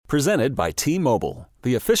Presented by T-Mobile,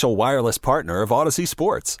 the official wireless partner of Odyssey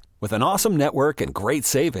Sports. With an awesome network and great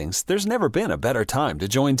savings, there's never been a better time to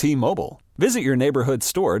join T-Mobile. Visit your neighborhood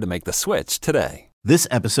store to make the switch today. This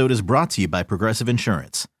episode is brought to you by Progressive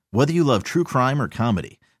Insurance. Whether you love true crime or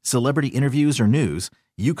comedy, celebrity interviews or news,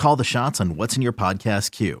 you call the shots on what's in your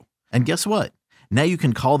podcast queue. And guess what? Now you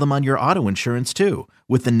can call them on your auto insurance too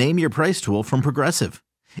with the Name Your Price tool from Progressive.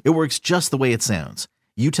 It works just the way it sounds.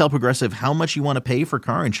 You tell Progressive how much you want to pay for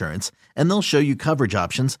car insurance, and they'll show you coverage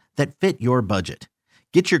options that fit your budget.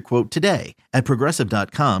 Get your quote today at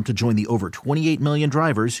Progressive.com to join the over 28 million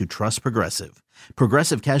drivers who trust Progressive.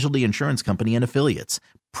 Progressive Casualty Insurance Company and Affiliates.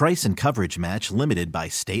 Price and coverage match limited by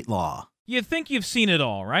state law. You think you've seen it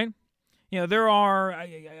all, right? You know, there are,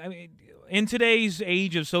 I mean, in today's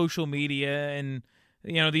age of social media and,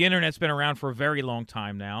 you know, the internet's been around for a very long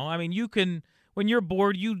time now. I mean, you can... When you're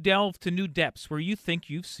bored, you delve to new depths where you think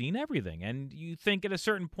you've seen everything. And you think at a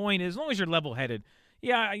certain point, as long as you're level-headed,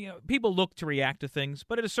 yeah, you know, people look to react to things.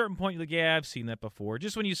 But at a certain point, you're like, yeah, I've seen that before.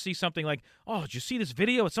 Just when you see something like, oh, did you see this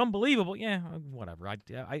video? It's unbelievable. Yeah, whatever.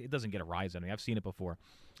 It doesn't get a rise out of me. I've seen it before.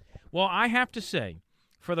 Well, I have to say,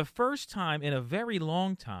 for the first time in a very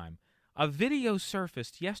long time, a video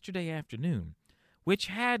surfaced yesterday afternoon which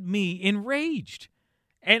had me enraged.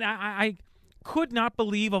 And I could not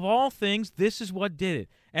believe, of all things, this is what did it.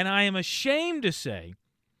 And I am ashamed to say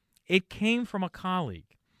it came from a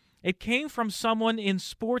colleague. It came from someone in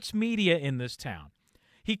sports media in this town.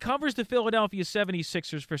 He covers the Philadelphia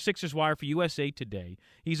 76ers for Sixers Wire for USA Today.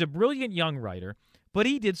 He's a brilliant young writer, but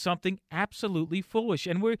he did something absolutely foolish.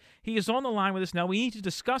 And he is on the line with us now. We need to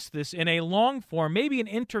discuss this in a long form, maybe an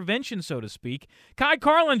intervention, so to speak. Kai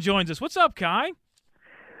Carlin joins us. What's up, Kai?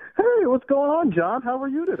 Hey, what's going on, John? How are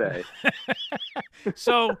you today?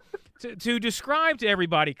 So, to describe to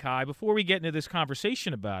everybody, Kai, before we get into this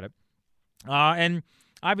conversation about it, and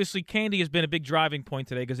obviously candy has been a big driving point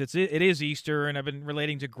today because it is Easter, and I've been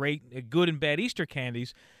relating to good and bad Easter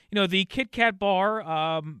candies. You know, the Kit Kat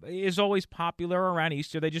bar is always popular around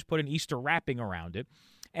Easter. They just put an Easter wrapping around it.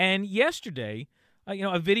 And yesterday,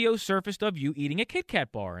 a video surfaced of you eating a Kit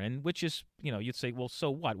Kat bar, and which is, you'd say, well,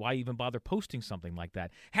 so what? Why even bother posting something like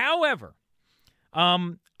that? However,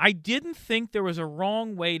 I didn't think there was a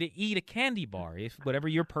wrong way to eat a candy bar. If whatever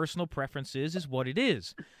your personal preference is what it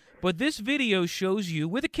is. But this video shows you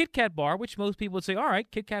with a Kit Kat bar, which most people would say, all right,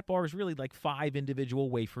 Kit Kat bar is really like 5 individual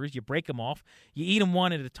wafers. You break them off, you eat them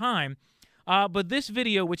one at a time. But this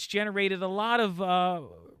video, which generated a lot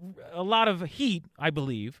of heat, I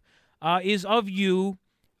believe, is of you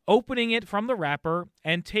opening it from the wrapper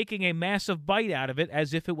and taking a massive bite out of it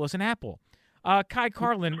as if it was an apple. Kai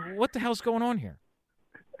Carlin, what the hell's going on here?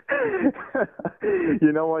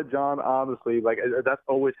 You know what, John? Honestly, that's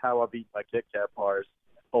always how I've eaten my Kit Kat bars.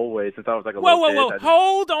 Always, since I was like a little kid. Whoa.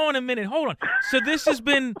 Hold on a minute. Hold on. So this has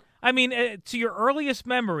been, to your earliest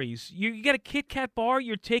memories, you get a Kit Kat bar,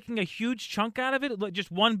 you're taking a huge chunk out of it, just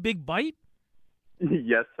one big bite?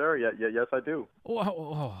 Yes, sir. Yes, I do.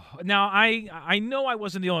 Oh. Now, I know I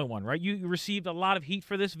wasn't the only one, right? You received a lot of heat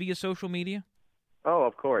for this via social media? Oh,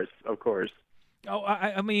 of course. Oh,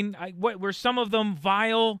 what were some of them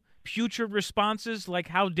vile, putrid responses, like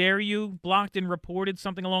how dare you, blocked and reported,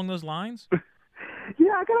 something along those lines?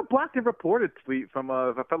 Yeah, I got a blocked and reported tweet from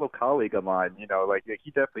a fellow colleague of mine. He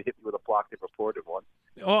definitely hit me with a blocked and reported one.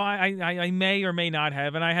 Oh, I may or may not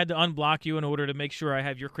have, and I had to unblock you in order to make sure I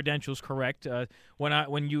have your credentials correct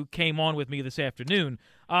when you came on with me this afternoon.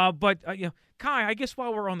 But Kai, I guess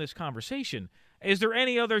while we're on this conversation, is there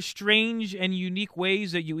any other strange and unique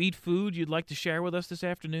ways that you eat food you'd like to share with us this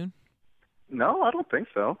afternoon? No, I don't think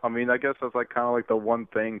so. I guess that's kind of the one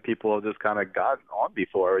thing people have just kind of gotten on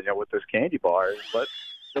before, with this candy bar. But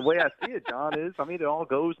the way I see it, John, is, it all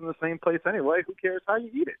goes in the same place anyway. Who cares how you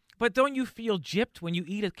eat it? But don't you feel gypped when you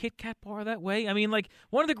eat a Kit Kat bar that way?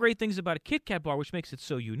 One of the great things about a Kit Kat bar, which makes it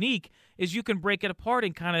so unique, is you can break it apart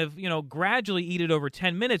and kind of, gradually eat it over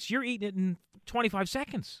 10 minutes. You're eating it in 25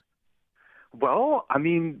 seconds. Well,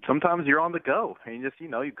 sometimes you're on the go. And you just, you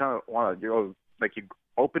kind of want to, you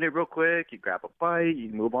open it real quick, you grab a bite, you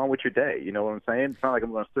move on with your day. You know what I'm saying? It's not like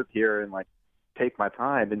I'm going to sit here and take my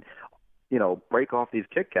time and, break off these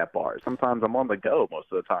Kit Kat bars. Sometimes I'm on the go most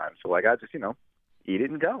of the time. So I just, eat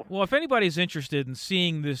it and go. Well, if anybody's interested in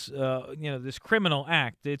seeing this, this criminal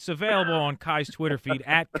act, it's available on Kai's Twitter feed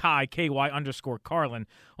at Kai, KY_Carlin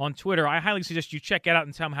on Twitter. I highly suggest you check it out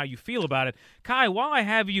and tell me how you feel about it. Kai, while I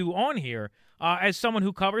have you on here, as someone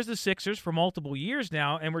who covers the Sixers for multiple years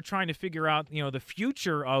now, and we're trying to figure out, the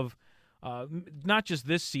future of not just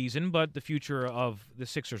this season, but the future of the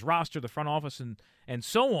Sixers roster, the front office, and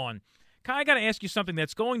so on. Kai, I got to ask you something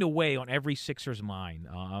that's going to weigh on every Sixers mind.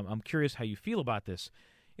 I'm curious how you feel about this.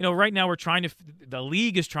 Right now the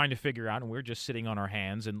league is trying to figure out, and we're just sitting on our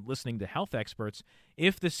hands and listening to health experts,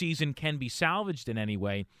 if the season can be salvaged in any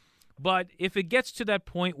way. But if it gets to that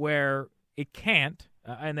point where it can't,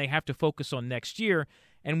 and they have to focus on next year,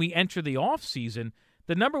 and we enter the off season,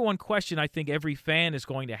 the number one question I think every fan is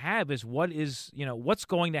going to have is what's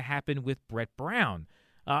going to happen with Brett Brown?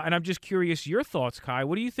 And I'm just curious your thoughts, Kai.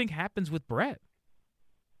 What do you think happens with Brett?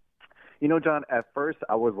 John, at first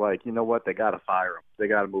I was like, you know what, they got to fire him. They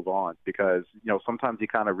got to move on because, sometimes you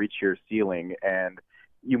kind of reach your ceiling and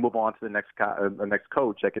you move on to the next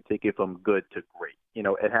coach that could take you from good to great.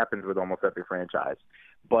 It happens with almost every franchise.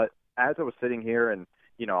 But as I was sitting here and,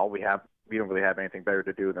 we don't really have anything better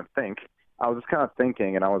to do than think, I was just kind of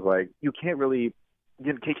thinking and I was like, you can't really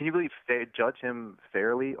can you really judge him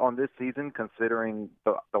fairly on this season considering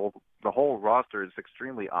the whole roster is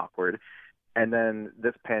extremely awkward. And then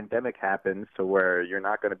this pandemic happens to where you're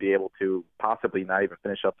not going to be able to possibly not even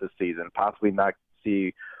finish up this season, possibly not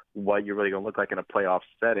see what you're really going to look like in a playoff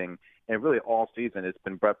setting. And really all season it's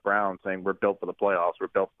been Brett Brown saying we're built for the playoffs, we're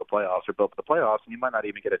built for the playoffs, we're built for the playoffs, and you might not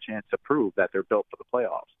even get a chance to prove that they're built for the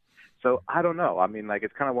playoffs. So I don't know. I mean,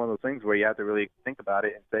 it's kind of one of those things where you have to really think about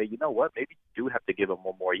it and say, you know what, maybe you do have to give him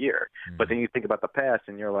one more year. Mm-hmm. But then you think about the past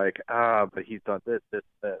and you're like, but he's done this.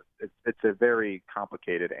 It's a very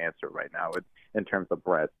complicated answer right now in terms of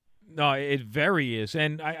Brett. No, it very is.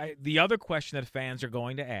 And the other question that fans are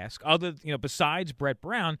going to ask, besides Brett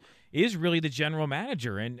Brown, is really the general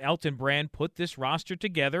manager. And Elton Brand put this roster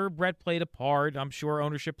together. Brett played a part. I'm sure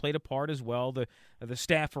ownership played a part as well, the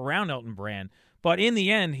staff around Elton Brand. But in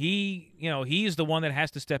the end, he's the one that has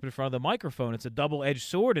to step in front of the microphone. It's a double-edged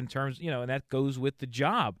sword in terms, and that goes with the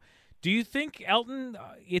job. Do you think Elton,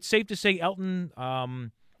 it's safe to say Elton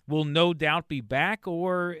will no doubt be back,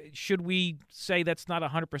 or should we say that's not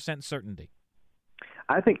 100% certainty?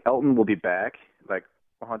 I think Elton will be back,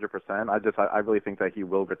 100%. I really think that he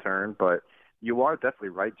will return, but you are definitely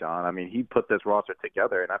right, John. I mean, he put this roster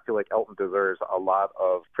together, and I feel like Elton deserves a lot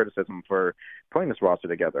of criticism for putting this roster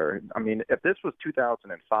together. I mean, if this was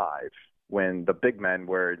 2005, when the big men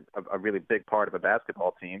were a really big part of a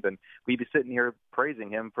basketball team, then we'd be sitting here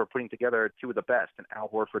praising him for putting together two of the best, in Al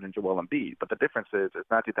Horford and Joel Embiid. But the difference is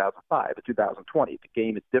it's not 2005, it's 2020. The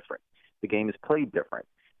game is different. The game is played different.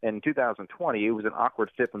 In 2020, it was an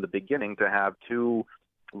awkward fit from the beginning to have two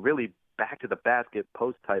really back-to-the-basket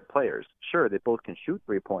post-type players. Sure, they both can shoot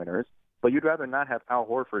three-pointers, but you'd rather not have Al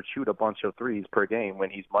Horford shoot a bunch of threes per game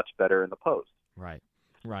when he's much better in the post. Right.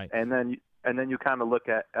 And then you kind of look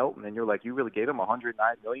at Elton, and you're like, you really gave him $109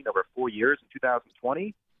 million over 4 years in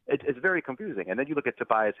 2020? It's very confusing. And then you look at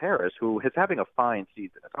Tobias Harris, who is having a fine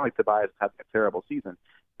season. It's not like Tobias is having a terrible season,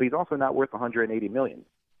 but he's also not worth $180 million.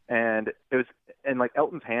 And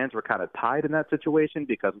Elton's hands were kind of tied in that situation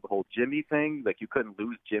because of the whole Jimmy thing. You couldn't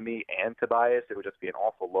lose Jimmy and Tobias; it would just be an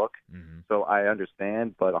awful look. Mm-hmm. So I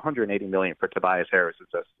understand, but $180 million for Tobias Harris is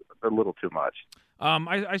just a little too much.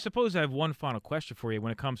 I suppose I have one final question for you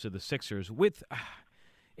when it comes to the Sixers.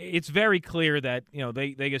 It's very clear that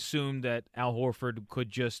they assumed that Al Horford could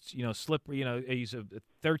just slip. He's a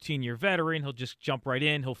 13-year veteran; he'll just jump right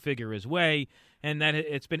in, he'll figure his way. And that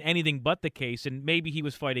it's been anything but the case. And maybe he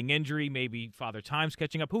was fighting injury, maybe Father Time's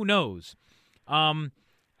catching up. Who knows? The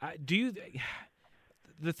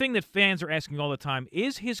thing that fans are asking all the time,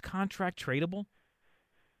 is his contract tradable?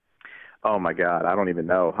 Oh my God, I don't even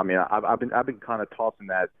know. I mean, I've been kind of tossing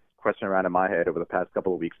that question around in my head over the past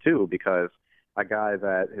couple of weeks too, because a guy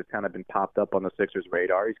that has kind of been popped up on the Sixers'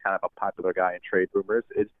 radar, he's kind of a popular guy in trade rumors,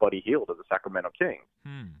 is Buddy Hield of the Sacramento Kings.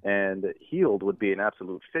 And Hield would be an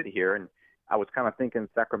absolute fit here. And I was kind of thinking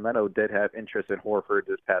Sacramento did have interest in Horford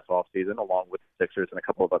this past offseason, along with the Sixers and a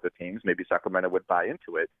couple of other teams. Maybe Sacramento would buy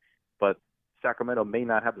into it, but Sacramento may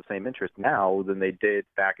not have the same interest now than they did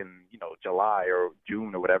back in July or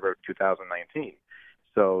June or whatever 2019.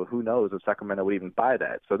 So who knows if Sacramento would even buy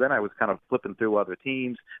that. So then I was kind of flipping through other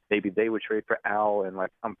teams. Maybe they would trade for Al. And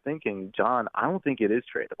I'm thinking, John, I don't think it is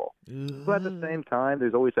tradable. But at the same time,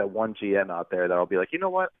 there's always that one GM out there that'll be like, you know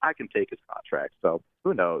what? I can take his contract. So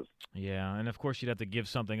who knows? Yeah, and of course you'd have to give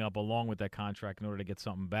something up along with that contract in order to get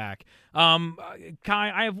something back. Kai,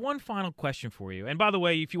 I have one final question for you. And by the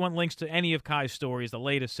way, if you want links to any of Kai's stories, the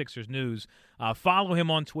latest Sixers news, follow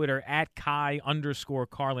him on Twitter at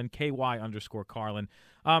Kai_Carlin, KY_Carlin.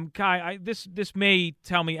 Kai, this may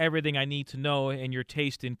tell me everything I need to know in your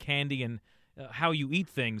taste in candy and how you eat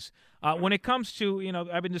things. When it comes to,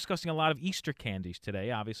 I've been discussing a lot of Easter candies today.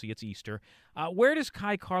 Obviously, it's Easter. Where does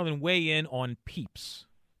Kai Carlin weigh in on Peeps?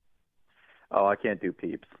 Oh, I can't do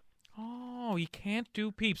Peeps. Oh, Oh, you can't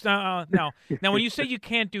do Peeps. Now, when you say you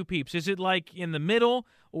can't do Peeps, is it like in the middle,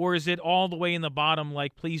 or is it all the way in the bottom,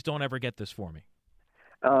 like, please don't ever get this for me?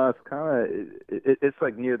 It's kind of it's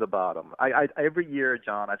like near the bottom. I every year,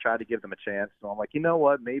 John, I try to give them a chance. So I'm like, you know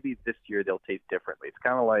what? Maybe this year they'll taste differently. It's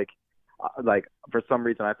kind of like for some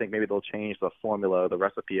reason I think maybe they'll change the formula, the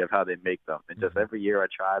recipe of how they make them. And just every year I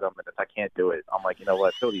try them, and if I can't do it, I'm like, you know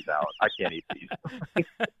what? Throw these out. I can't eat these.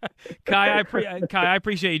 Kai, I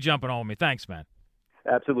appreciate you jumping on with me. Thanks, man.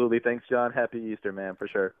 Absolutely. Thanks, John. Happy Easter, man, for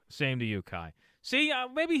sure. Same to you, Kai. See,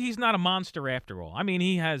 maybe he's not a monster after all. I mean,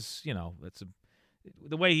 he has,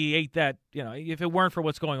 the way he ate that, if it weren't for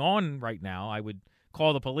what's going on right now, I would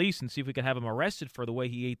call the police and see if we could have him arrested for the way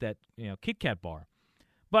he ate that, Kit Kat bar.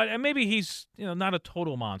 But maybe he's, not a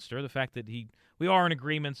total monster. The fact that we are in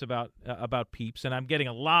agreements about Peeps, and I'm getting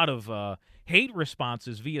a lot of hate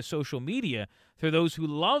responses via social media for those who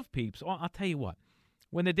love Peeps. I'll tell you what.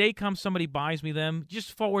 When the day comes somebody buys me them,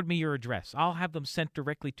 just forward me your address. I'll have them sent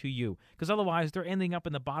directly to you, because otherwise they're ending up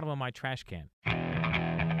in the bottom of my trash can.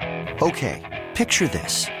 Okay, picture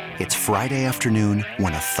this. It's Friday afternoon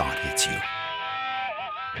when a thought hits you.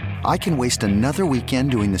 I can waste another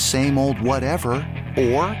weekend doing the same old whatever,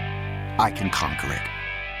 or I can conquer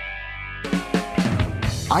it.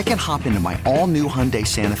 I can hop into my all-new Hyundai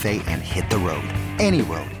Santa Fe and hit the road. Any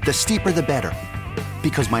road. The steeper, the better.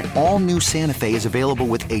 Because my all-new Santa Fe is available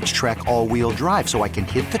with H-Track all-wheel drive, so I can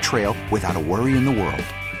hit the trail without a worry in the world.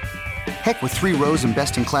 Heck, with 3 rows and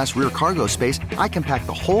best-in-class rear cargo space, I can pack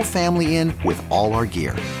the whole family in with all our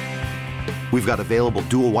gear. We've got available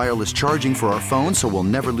dual wireless charging for our phones, so we'll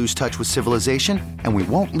never lose touch with civilization, and we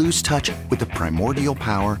won't lose touch with the primordial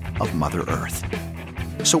power of Mother Earth.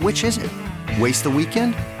 So which is it? Waste the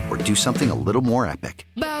weekend or do something a little more epic?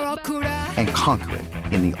 And conquer it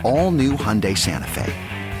in the all-new Hyundai Santa Fe.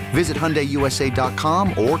 Visit HyundaiUSA.com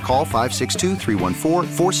or call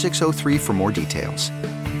 562-314-4603 for more details.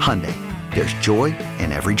 Hyundai, there's joy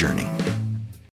in every journey.